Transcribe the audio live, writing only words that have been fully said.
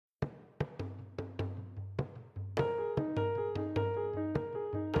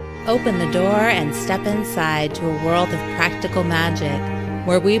Open the door and step inside to a world of practical magic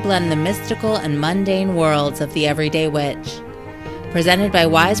where we blend the mystical and mundane worlds of the everyday witch. Presented by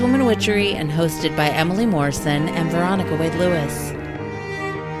Wise Woman Witchery and hosted by Emily Morrison and Veronica Wade-Lewis.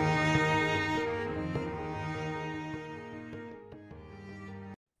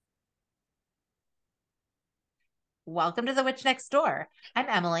 Welcome to The Witch Next Door. I'm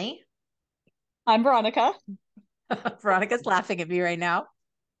Emily. I'm Veronica. Veronica's laughing at me right now.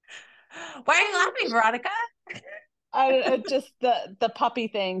 Why are you laughing, Veronica? Just the puppy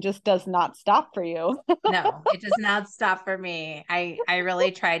thing just does not stop for you. No, it does not stop for me. I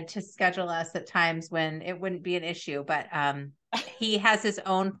really tried to schedule us at times when it wouldn't be an issue, but he has his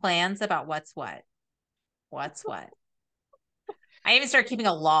own plans about what's what. What's what. I even started keeping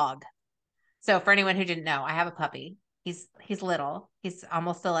a log. So for anyone who didn't know, I have a puppy. He's little. He's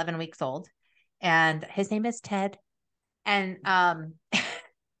almost 11 weeks old, and his name is Ted. And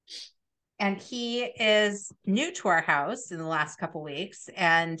and he is new to our house in the last couple weeks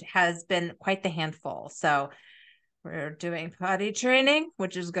and has been quite the handful. So we're doing potty training,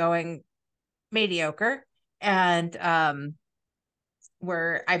 which is going mediocre. And I've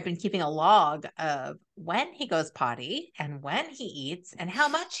been keeping a log of when he goes potty and when he eats and how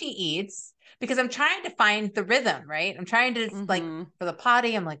much he eats, because I'm trying to find the rhythm, right? I'm trying to like for the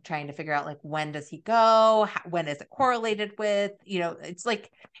potty, I'm like trying to figure out like when does he go? When is it correlated with, it's like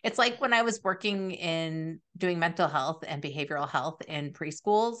when I was working in doing mental health and behavioral health in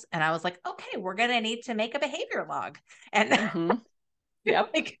preschools, and I was like, okay, we're going to need to make a behavior log. And Yep.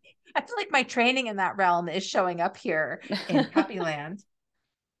 like, I feel like my training in that realm is showing up here in Puppyland.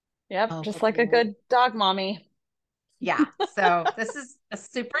 Yep. Oh, Just like a good dog mommy. yeah. So this is a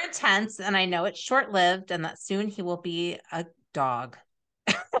super intense, and I know it's short-lived, and that soon he will be a dog.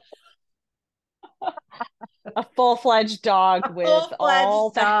 A full-fledged dog with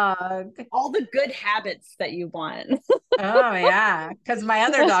Full-fledged dog. all the good habits that you want. Oh yeah, because my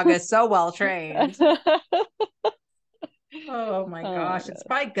other dog is so well trained. Oh my gosh, it's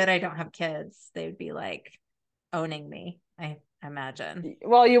probably good I don't have kids. They would be like owning me, I imagine.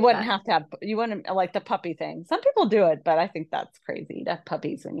 Well, you wouldn't like the puppy thing. Some people do it, but I think that's crazy to have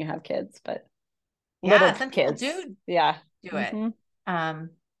puppies when you have kids, but Yeah, little some people kids. do Yeah. it.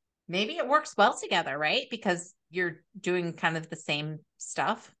 Maybe it works well together, right? Because you're doing kind of the same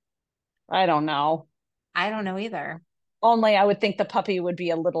stuff. I don't know. I don't know either. Only I would think the puppy would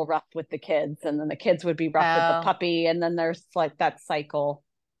be a little rough with the kids, and then the kids would be rough with the Oh, puppy, and then there's like that cycle.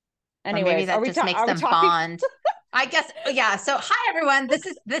 or maybe Anyways, that just makes are we them talking? bond. I guess, yeah. So, hi everyone. This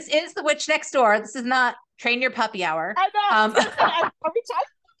is the Witch Next Door. This is not Train Your Puppy Hour. I know. Are we talking?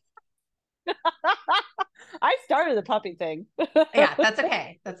 I started the puppy thing. Yeah, that's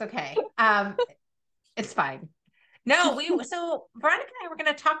okay. That's okay. It's fine. No, so Veronica and I were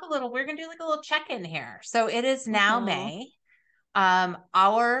going to talk a little. We're going to do like a little check-in here. So it is now May.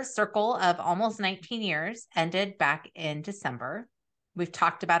 Our circle of almost 19 years ended back in December. We've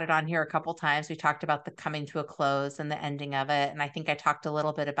talked about it on here a couple times. We talked about the coming to a close and the ending of it. And I think I talked a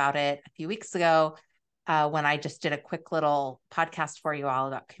little bit about it a few weeks ago when I just did a quick little podcast for you all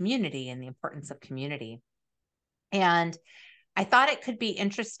about community and the importance of community. And I thought it could be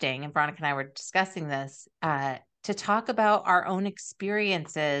interesting, and Veronica and I were discussing this, to talk about our own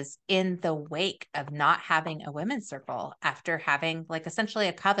experiences in the wake of not having a women's circle after having like essentially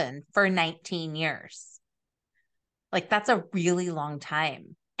a coven for 19 years. Like that's a really long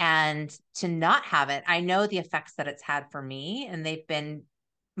time. And to not have it, I know the effects that it's had for me, and they've been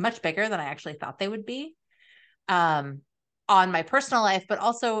much bigger than I actually thought they would be on my personal life, but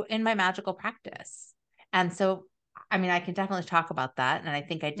also in my magical practice. And so I mean, I can definitely talk about that. And I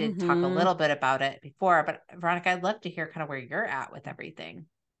think I did talk a little bit about it before, but Veronica, I'd love to hear kind of where you're at with everything.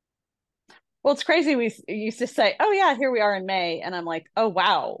 Well, it's crazy. We used to say, "Oh yeah, here we are in May," and I'm like, "Oh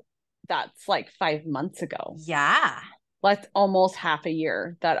wow, that's like 5 months ago." Yeah. That's almost half a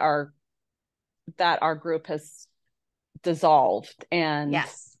year that our group has dissolved, and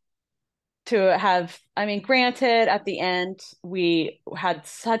Yes. to have, I mean, granted, at the end, we had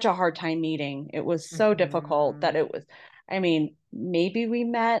such a hard time meeting. It was so difficult that it was, I mean, maybe we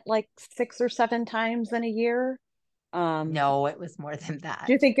met like 6 or 7 times in a year. No, it was more than Do that.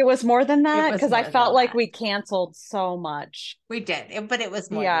 you think it was more than It that? was Because I more felt than like that. we canceled so much. We did, but it was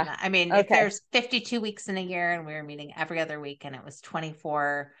more than Yeah. that. I mean, if Okay. there's 52 weeks in a year and we were meeting every other week and it was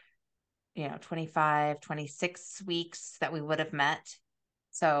 24, 25, 26 weeks that we would have met.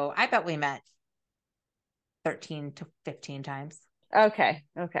 So I bet we met 13 to 15 times, Okay.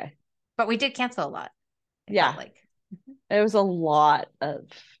 Okay. but we did cancel a lot. It Yeah. felt like. It was a lot of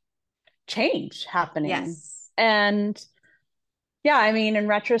change happening. Yes. And Yeah, I mean, in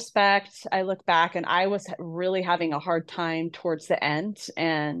retrospect, I look back and I was really having a hard time towards the end.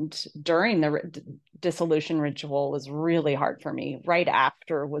 And during the dissolution ritual was really hard for me. Right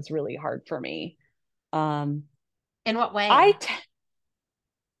after was really hard for me. Um, In what I way? t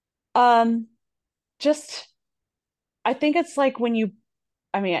um just I think it's like when you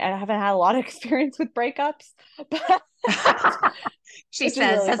I mean, I haven't had a lot of experience with breakups, but She which is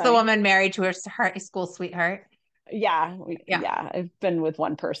says, really as the funny. woman married to her high school sweetheart. Yeah, Yeah. I've been with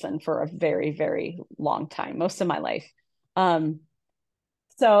one person for a very, very long time, most of my life. Um,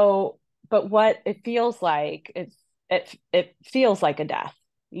 so, but what it feels like, it feels like a death,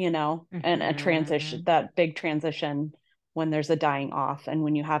 and a transition, Hmm. that big transition when there's a dying off and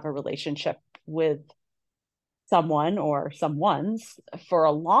when you have a relationship with someone or someone's for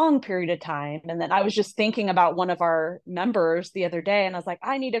a long period of time. And then I was just thinking about one of our members the other day and I was like,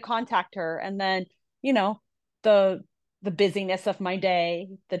 I need to contact her. And then, you know, the the busyness of my day,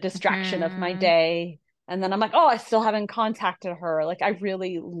 the distraction of my Hmm. day. And then I'm like, oh, I still haven't contacted her. Like I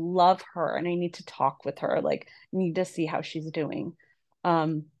really love her and I need to talk with her. Like need to see how she's doing.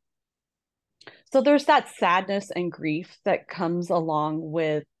 Um, so there's that sadness and grief that comes along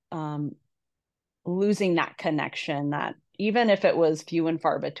with losing that connection, that even if it was few and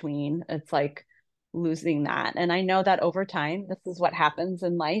far between, it's like losing that. And I know that over time, this is what happens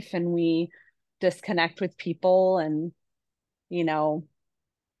in life, and we disconnect with people and, you know,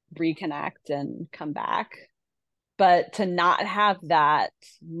 reconnect and come back. But to not have that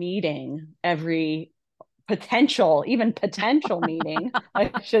meeting every even potential meeting,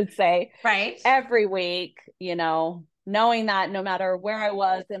 I should say, Right. every week, knowing that no matter where I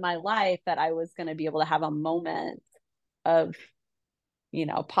was in my life, that I was going to be able to have a moment of,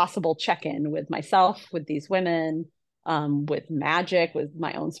 possible check-in with myself, with these women, with magic, with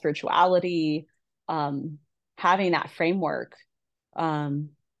my own spirituality, um, having that framework. Um,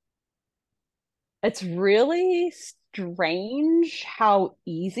 it's really strange how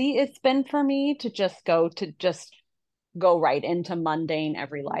easy it's been for me to just go right into mundane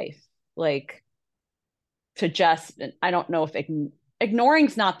every life. Like to just, I don't know if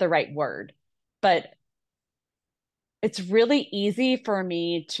ignoring's not the right word, but it's really easy for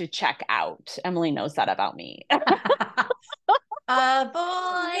me to check out. Emily knows that about me.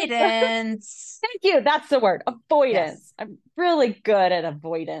 Avoidance. Thank you. That's the word, Yes. avoidance. I'm really good at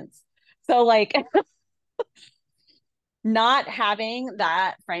avoidance. So, like, not having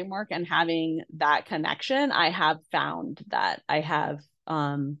that framework and having that connection, I have found that I have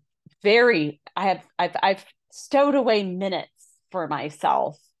I've stowed away minutes for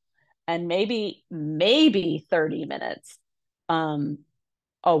myself, and maybe 30 minutes um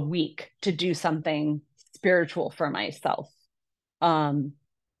a week to do something spiritual for myself. Um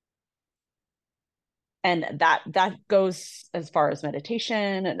and that goes as far as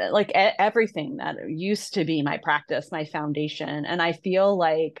meditation and like everything that used to be my practice, my foundation. And I feel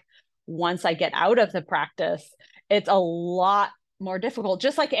like once I get out of the practice, it's a lot more difficult,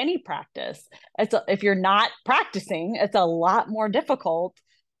 just like any practice. If you're not practicing, it's a lot more difficult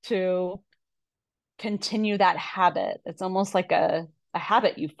to continue that habit. It's almost like a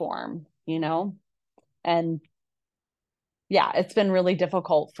habit you form, and yeah, it's been really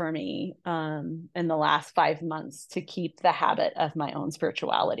difficult for me in the last 5 months to keep the habit of my own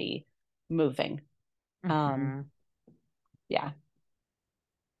spirituality moving. Um, Hmm. yeah.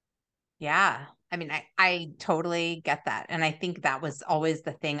 Yeah. I mean, I totally get that. And I think that was always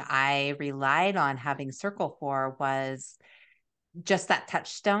the thing I relied on having Circle for, was just that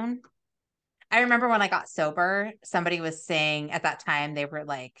touchstone. I remember when I got sober, somebody was saying at that time, they were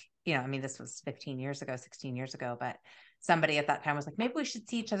like, I mean, this was 15 years ago, 16 years ago, but somebody at that time was like, maybe we should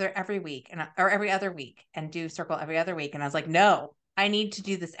see each other every week or every other week and do Circle every other week. And I was like, no, I need to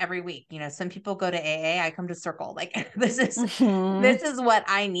do this every week. Some people go to AA, I come to Circle. Like Hmm. this is what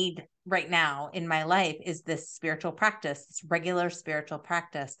I need right now in my life, is this spiritual practice, this regular spiritual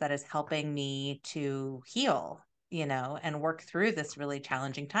practice that is helping me to heal, and work through this really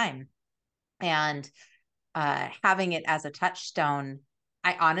challenging time. And having it as a touchstone,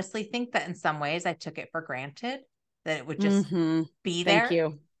 I honestly think that in some ways I took it for granted that it would just Hmm. be Thank there.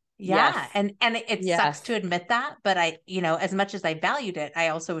 you. Yes. Yeah. And it sucks Yes. to admit that, but as much as I valued it, I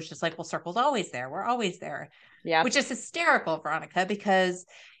also was just like, well, Circle's always there. We're always there, Yep. which is hysterical, Veronica, because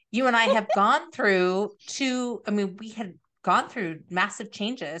you and I have gone through we had gone through massive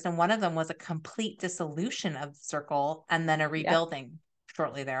changes, and one of them was a complete dissolution of Circle and then a Yep. rebuilding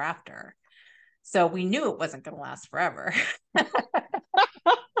shortly thereafter. So we knew it wasn't going to last forever.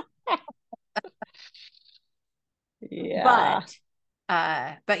 Yeah. But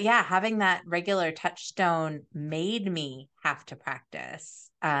But yeah, having that regular touchstone made me have to practice.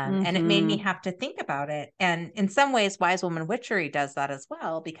 And it made me have to think about it. And in some ways, Wise Woman Witchery does that as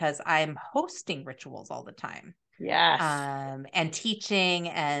well, because I'm hosting rituals all the time. Yes. And teaching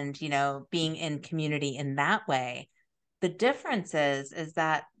and, being in community in that way. The difference is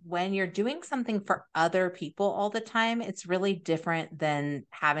that when you're doing something for other people all the time, it's really different than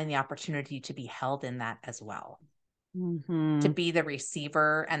having the opportunity to be held in that as well. To be the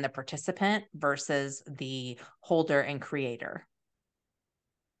receiver and the participant versus the holder and creator.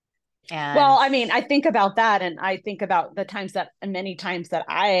 And well, I mean, I think about that, and I think about the times that, and many times that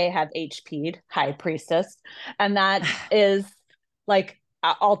I have HP'd High Priestess, and that is like,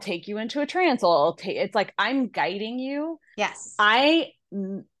 I'll take you into a trance. It's like I'm guiding you. Yes.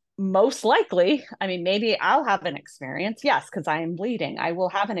 Most likely, I mean, maybe I'll have an experience. Yes, because I am bleeding. I will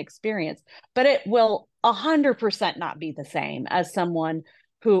have an experience, but it will 100% not be the same as someone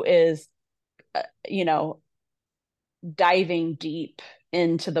who is, diving deep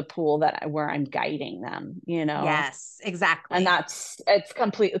into the pool where I'm guiding them, Yes, exactly. And it's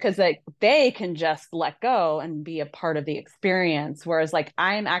complete, because they can just let go and be a part of the experience. Whereas like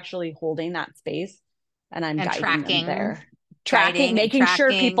I'm actually holding that space and I'm guiding them there. Making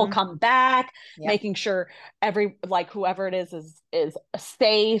sure people come back, making sure whoever it is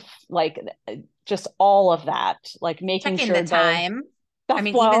safe, like just all of that, like making checking sure the time.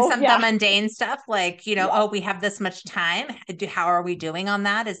 Even some the mundane stuff like, oh, we have this much time. How are we doing on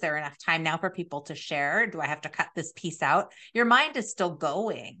that? Is there enough time now for people to share? Do I have to cut this piece out? Your mind is still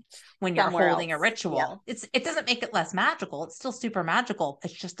going when you're holding a ritual. Yeah. It doesn't make it less magical. It's still super magical.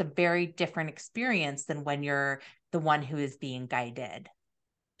 It's just a very different experience than when you're the one who is being guided.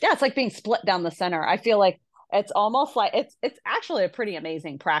 Yeah, it's like being split down the center. I feel like it's almost like it's actually a pretty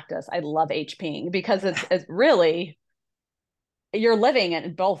amazing practice. I love HPing because it's really, you're living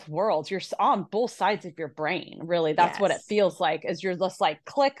in both worlds. You're on both sides of your brain. Really, that's what it feels like. Is you're just like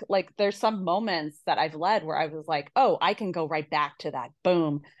click. Like there's some moments that I've led where I was like, oh, I can go right back to that.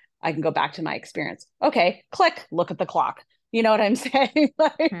 Boom, I can go back to my experience. Okay, click. Look at the clock. You know what I'm saying?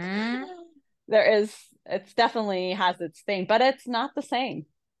 Like it's definitely has its thing, but it's not the same.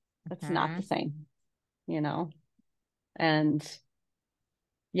 It's not the same, and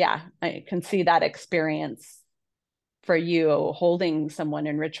yeah, I can see that experience for you holding someone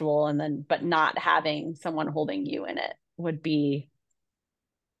in ritual and then, but not having someone holding you in it would be,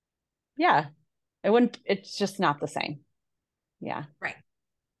 it's just not the same. Yeah. Right.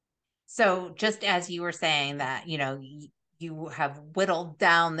 So just as you were saying that, you have whittled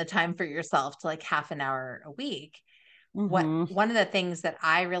down the time for yourself to like half an hour a week. One of the things that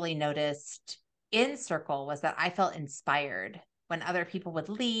I really noticed in Circle was that I felt inspired when other people would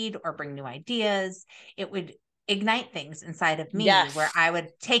lead or bring new ideas. It would ignite things inside of me where I would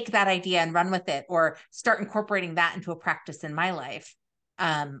take that idea and run with it or start incorporating that into a practice in my life,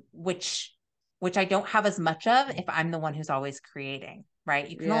 which I don't have as much of if I'm the one who's always creating, right?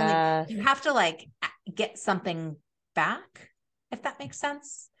 You can you have to like get something back, if that makes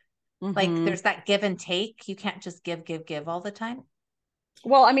sense. Like there's that give and take. You can't just give all the time.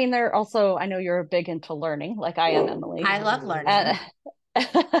 Well, I mean, they're also, I know you're big into learning, like I am, Emily. I love learning.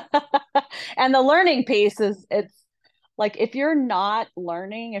 And the learning piece it's like, if you're not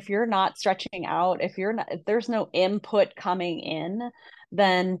learning, if you're not stretching out, if there's no input coming in,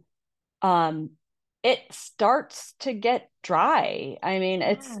 then it starts to get dry. I mean,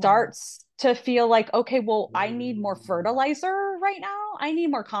 it starts to feel like, okay, well, I need more fertilizer right now. I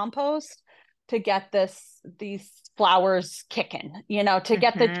need more compost to get these flowers kicking, to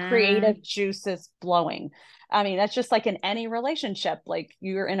get the creative juices flowing. I mean, that's just like in any relationship. Like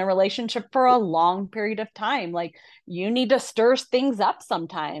you're in a relationship for a long period of time. Like you need to stir things up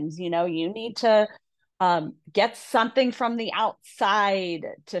sometimes, you need to get something from the outside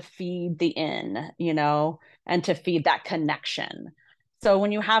to feed the in, and to feed that connection. So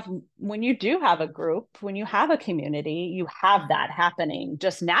when you do have a group, when you have a community, you have that happening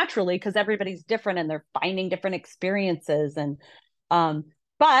just naturally because everybody's different and they're finding different experiences. And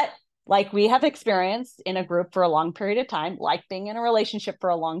but like we have experienced in a group for a long period of time, like being in a relationship for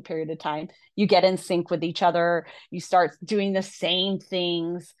a long period of time, you get in sync with each other, you start doing the same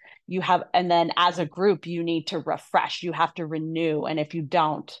things, and then as a group, you need to refresh, you have to renew. And if you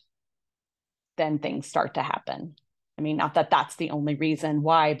don't, then things start to happen. I mean, not that that's the only reason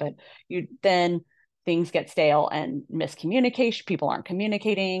why, but then things get stale and miscommunication, people aren't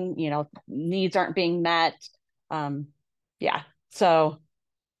communicating, needs aren't being met. Yeah. So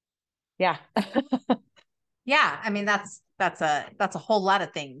yeah. Yeah. I mean, that's a whole lot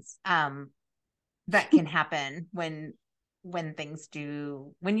of things that can happen when when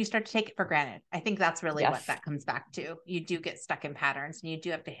you start to take it for granted. I think that's really Yes. what that comes back to. You do get stuck in patterns and you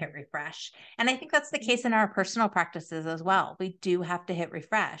do have to hit refresh. And I think that's the case in our personal practices as well. We do have to hit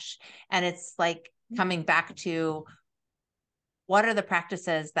refresh. And it's like coming back to, what are the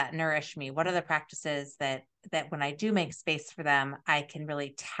practices that nourish me? What are the practices that when I do make space for them, I can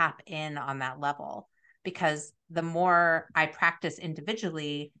really tap in on that level? Because the more I practice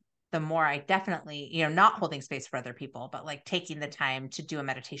individually, the more I definitely, not holding space for other people, but like taking the time to do a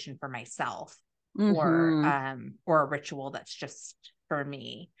meditation for myself, or a ritual that's just for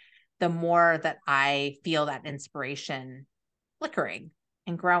me, the more that I feel that inspiration flickering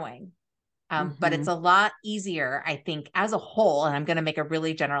and growing. But it's a lot easier, I think, as a whole, and I'm going to make a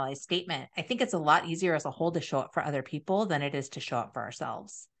really generalized statement. I think it's a lot easier as a whole to show up for other people than it is to show up for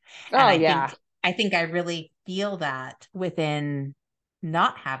ourselves. And I think I really feel that within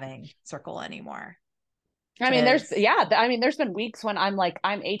not having Circle anymore. I mean, there's been weeks when I'm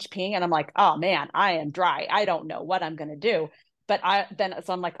HPing and I'm like, oh man, I am dry. I don't know what I'm going to do. But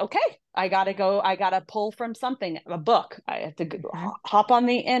so I'm like, okay, I got to pull from something, a book. I have to hop on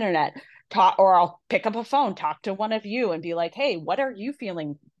the internet, or I'll pick up a phone, talk to one of you and be like, hey, what are you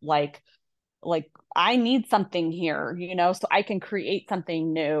feeling like? Like, I need something here, so I can create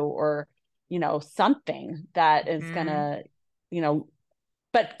something new, or, something that is gonna,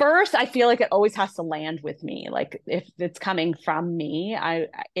 but first I feel like it always has to land with me. Like, if it's coming from me,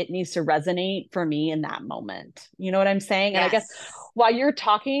 it needs to resonate for me in that moment. You know what I'm saying? Yes. And I guess while you're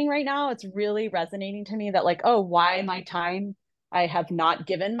talking right now, it's really resonating to me that, like, oh, why my time, I have not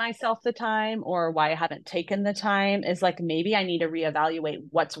given myself the time, or why I haven't taken the time, is like, maybe I need to reevaluate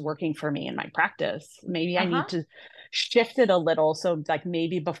what's working for me in my practice. Maybe I need to shift it a little. So like,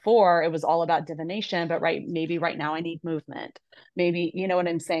 maybe before it was all about divination, but maybe right now I need movement. Maybe, you know what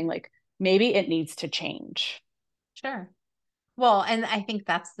I'm saying? Like, maybe it needs to change. Sure. Well, and I think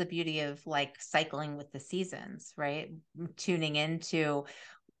that's the beauty of like cycling with the seasons, right? Tuning into,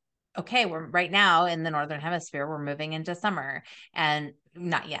 okay, we're right now in the Northern Hemisphere, we're moving into summer, and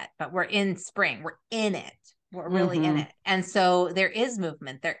not yet, but we're in spring, we're in it. We're really in it. And so there is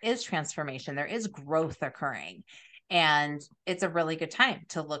movement, there is transformation, there is growth occurring. And it's a really good time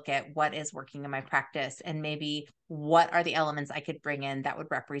to look at what is working in my practice, and maybe what are the elements I could bring in that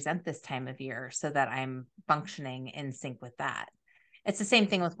would represent this time of year, so that I'm functioning in sync with that. It's the same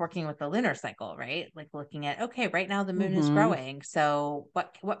thing with working with the lunar cycle, right? Like looking at, okay, right now the moon is growing. So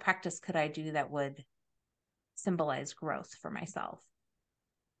what practice could I do that would symbolize growth for myself?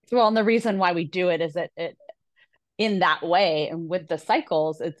 Well, and the reason why we do it is that it in that way, and with the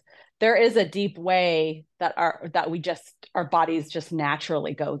cycles, there is a deep way that our bodies just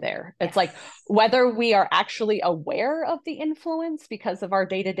naturally go there. Yes. It's like, whether we are actually aware of the influence because of our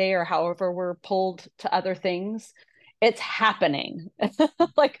day-to-day, or however we're pulled to other things, it's happening.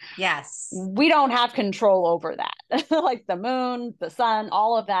 Like, yes, we don't have control over that. Like the moon, the sun,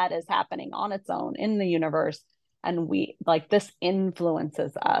 all of that is happening on its own in the universe, and this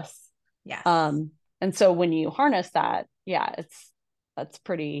influences us. Yes. And so when you harness that, that's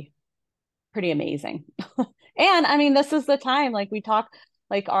pretty amazing. And I mean, this is the time, like we talk,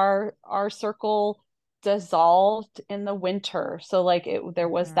 like our circle dissolved in the winter. So like there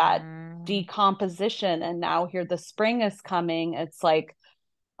was that decomposition, and now here the spring is coming. It's like,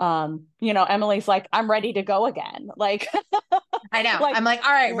 Emily's like, I'm ready to go again. Like, I know. I'm like,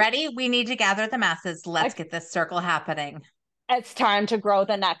 all right, ready? We need to gather the masses. Let's get this circle happening. It's time to grow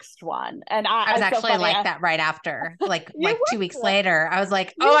the next one. And I was actually like that right after, like 2 weeks later, I was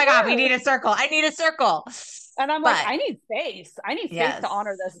like, oh my God, we need a circle. I need a circle. And I'm like, I need space. I need space to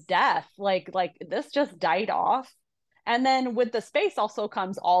honor this death. Like this just died off. And then with the space also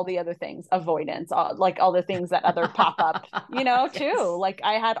comes all the other things, avoidance, like all the things that other pop up, too. Like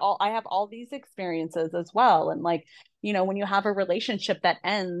I have all these experiences as well. And like, when you have a relationship that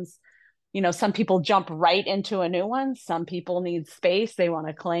ends, some people jump right into a new one. Some people need space. They want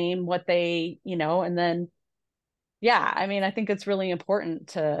to claim what they, and then, I mean, I think it's really important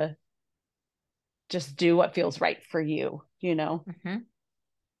to just do what feels right for you,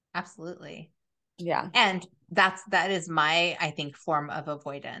 Absolutely. Yeah. And that is my, I think, form of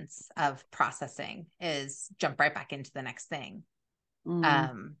avoidance of processing, is jump right back into the next thing.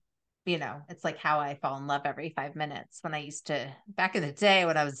 It's like how I fall in love every 5 minutes. When I used to, back in the day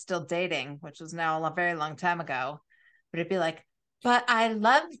when I was still dating, which was now a very long time ago, but it'd be like, but I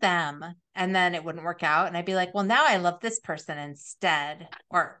love them. And then it wouldn't work out. And I'd be like, well, now I love this person instead.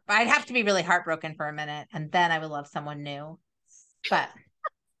 Or I'd have to be really heartbroken for a minute, and then I would love someone new. But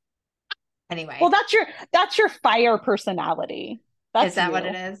anyway. Well, that's your fire personality. Is that what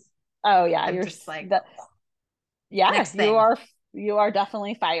it is? Oh yeah. You're just like, Yeah, Next thing, you are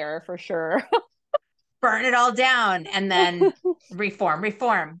definitely fire for sure. burn it all down and then reform,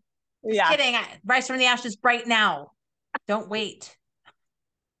 reform. Just Yeah. kidding. Rise from the ashes right now. Don't wait.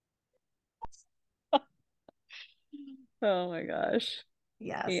 Oh my gosh.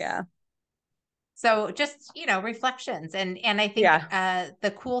 Yes. Yeah. So just, reflections. And I think Yeah.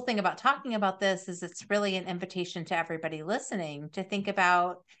 the cool thing about talking about this is it's really an invitation to everybody listening to think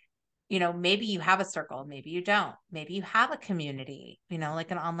about, maybe you have a circle, maybe you don't. Maybe you have a community, like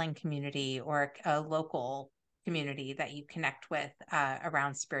an online community or a local community that you connect with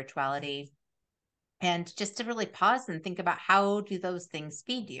around spirituality. And just to really pause and think about, how do those things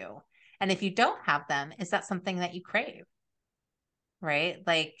feed you? And if you don't have them, is that something that you crave? Right?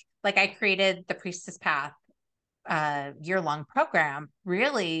 Like I created the Priestess Path year-long program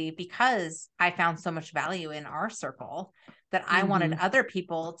really because I found so much value in our circle that I wanted Hmm. other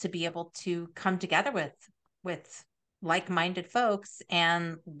people to be able to come together with like-minded folks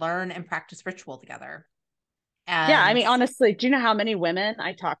and learn and practice ritual together. Yeah, I And mean, honestly, do you know how many women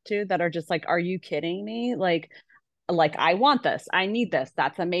I talk to that are just like, "Are you kidding me?" Like I want this. I need this.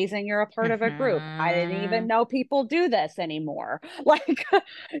 That's amazing. You're a part of a group. I didn't even mhm, know people do this anymore. Like,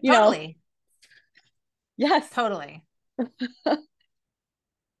 you know, totally, yes. totally.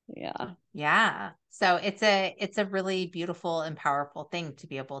 Yeah. Yeah. So it's a really beautiful and powerful thing to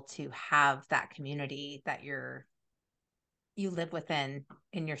be able to have that community that you live within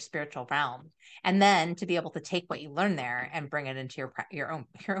in your spiritual realm, and then to be able to take what you learn there and bring it into your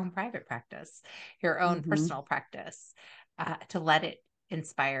own private practice, your own Hmm. personal practice, to let it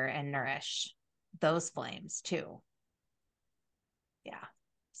inspire and nourish those flames too. Yeah.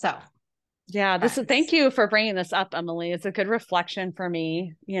 So, Yeah, thank friends. you for bringing this up, Emily. It's a good reflection for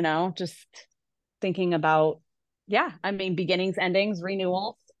me, just thinking about, yeah, I mean, beginnings, endings,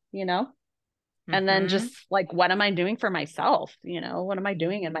 renewals, you know, and then just Hmm. like, what am I doing for myself? What am I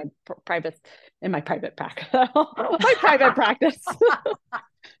doing in my private practice, my private practice,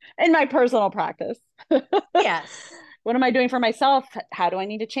 in my personal practice? Yes. What am I doing for myself? How do I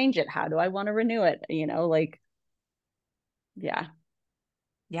need to change it? How do I want to renew it? Like, yeah.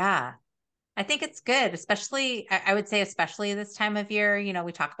 Yeah. I think it's good, especially, I would say, especially this time of year.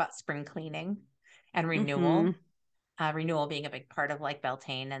 We talk about spring cleaning and Hmm. renewal being a big part of like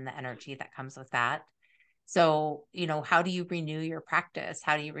Beltane and the energy that comes with that. So, how do you renew your practice?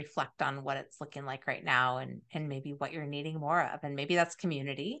 How do you reflect on what it's looking like right now, and maybe what you're needing more of? And maybe that's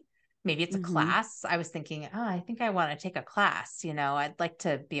community. Maybe it's a Hmm. class. I was thinking, oh, I think I want to take a class. I'd like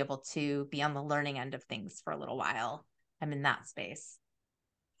to be able to be on the learning end of things for a little while. I'm in that space,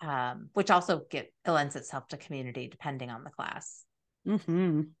 which also it lends itself to community depending on the class.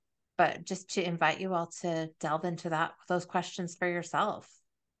 Hmm. But just to invite you all to delve into those questions for yourself.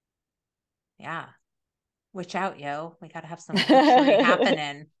 Yeah. Witch out, yo. We got to have some witchery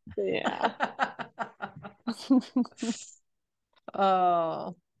happening. Yeah.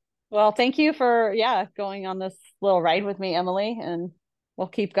 Oh, Well, thank you for, yeah, going on this little ride with me, Emily, and we'll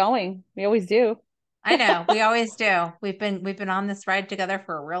keep going. We always do. I know. We always do. We've been on this ride together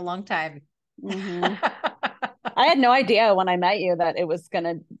for a real long time. Hmm. I had no idea when I met you that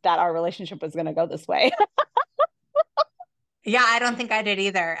our relationship was gonna go this way. Yeah, I don't think I did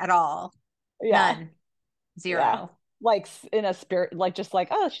either at all. Yeah. None. Yeah. Zero. Like in a spirit, like just like,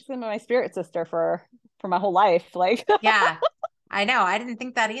 oh, she's gonna be my spirit sister for my whole life. Like, Yeah, I know. I didn't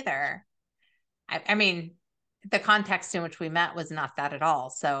think that either. I mean, the context in which we met was not that at all.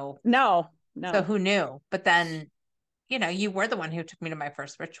 no, So no. who knew? But then, you were the one who took me to my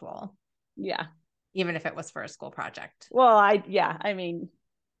first ritual, Yeah. even if it was for a school project. Well, yeah, I mean,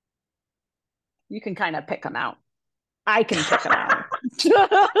 you can kind of pick them out. I can pick them out.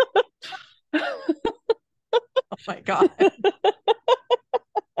 Oh my God. All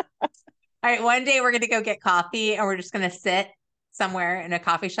right, one day we're going to go get coffee and we're just going to sit somewhere in a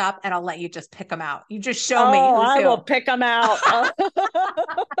coffee shop and I'll let you just pick them out. You just show me Oh, who's I who. will pick them out.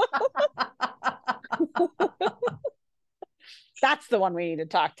 That's the one we need to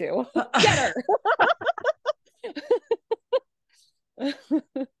talk to. Get her.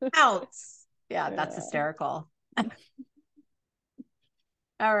 Outs. Yeah, that's Yeah. hysterical.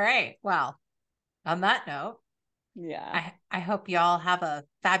 All right. Well, on that note, Yeah. I hope y'all have a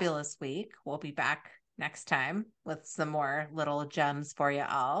fabulous week. We'll be back next time with some more little gems for you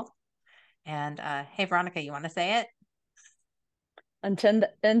all. And hey, Veronica, you want to say it?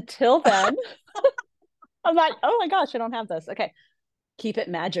 Until then, I'm like, oh my gosh, I don't have this. Okay. Keep it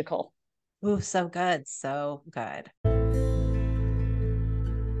magical. Ooh, so good. So good.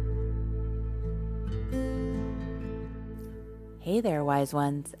 Hey there, wise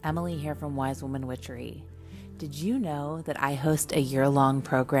ones. Emily here from Wise Woman Witchery. Did you know that I host a year-long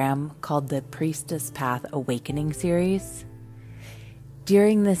program called the Priestess Path Awakening Series?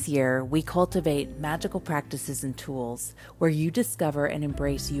 During this year, we cultivate magical practices and tools where you discover and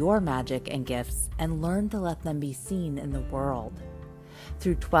embrace your magic and gifts and learn to let them be seen in the world.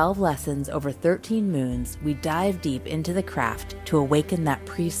 Through 12 lessons over 13 moons, we dive deep into the craft to awaken that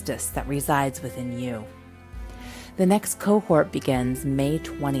priestess that resides within you. The next cohort begins May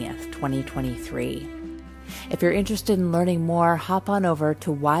 20th, 2023. If you're interested in learning more, hop on over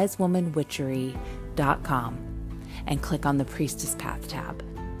to wisewomanwitchery.com and click on the Priestess Path tab.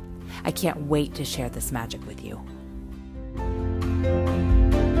 I can't wait to share this magic with you.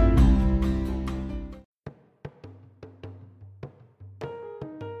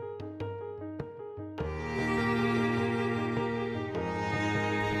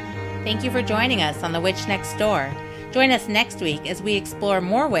 Thank you for joining us on The Witch Next Door. Join us next week as we explore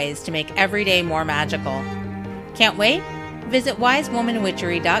more ways to make every day more magical. Can't wait? Visit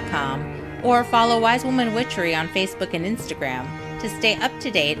wisewomanwitchery.com or follow Wise Woman Witchery on Facebook and Instagram to stay up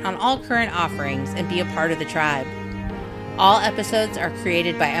to date on all current offerings and be a part of the tribe. All episodes are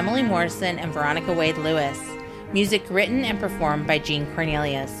created by Emily Morrison and Veronica Wade Lewis. Music written and performed by Jean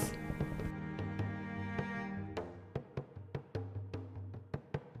Cornelius.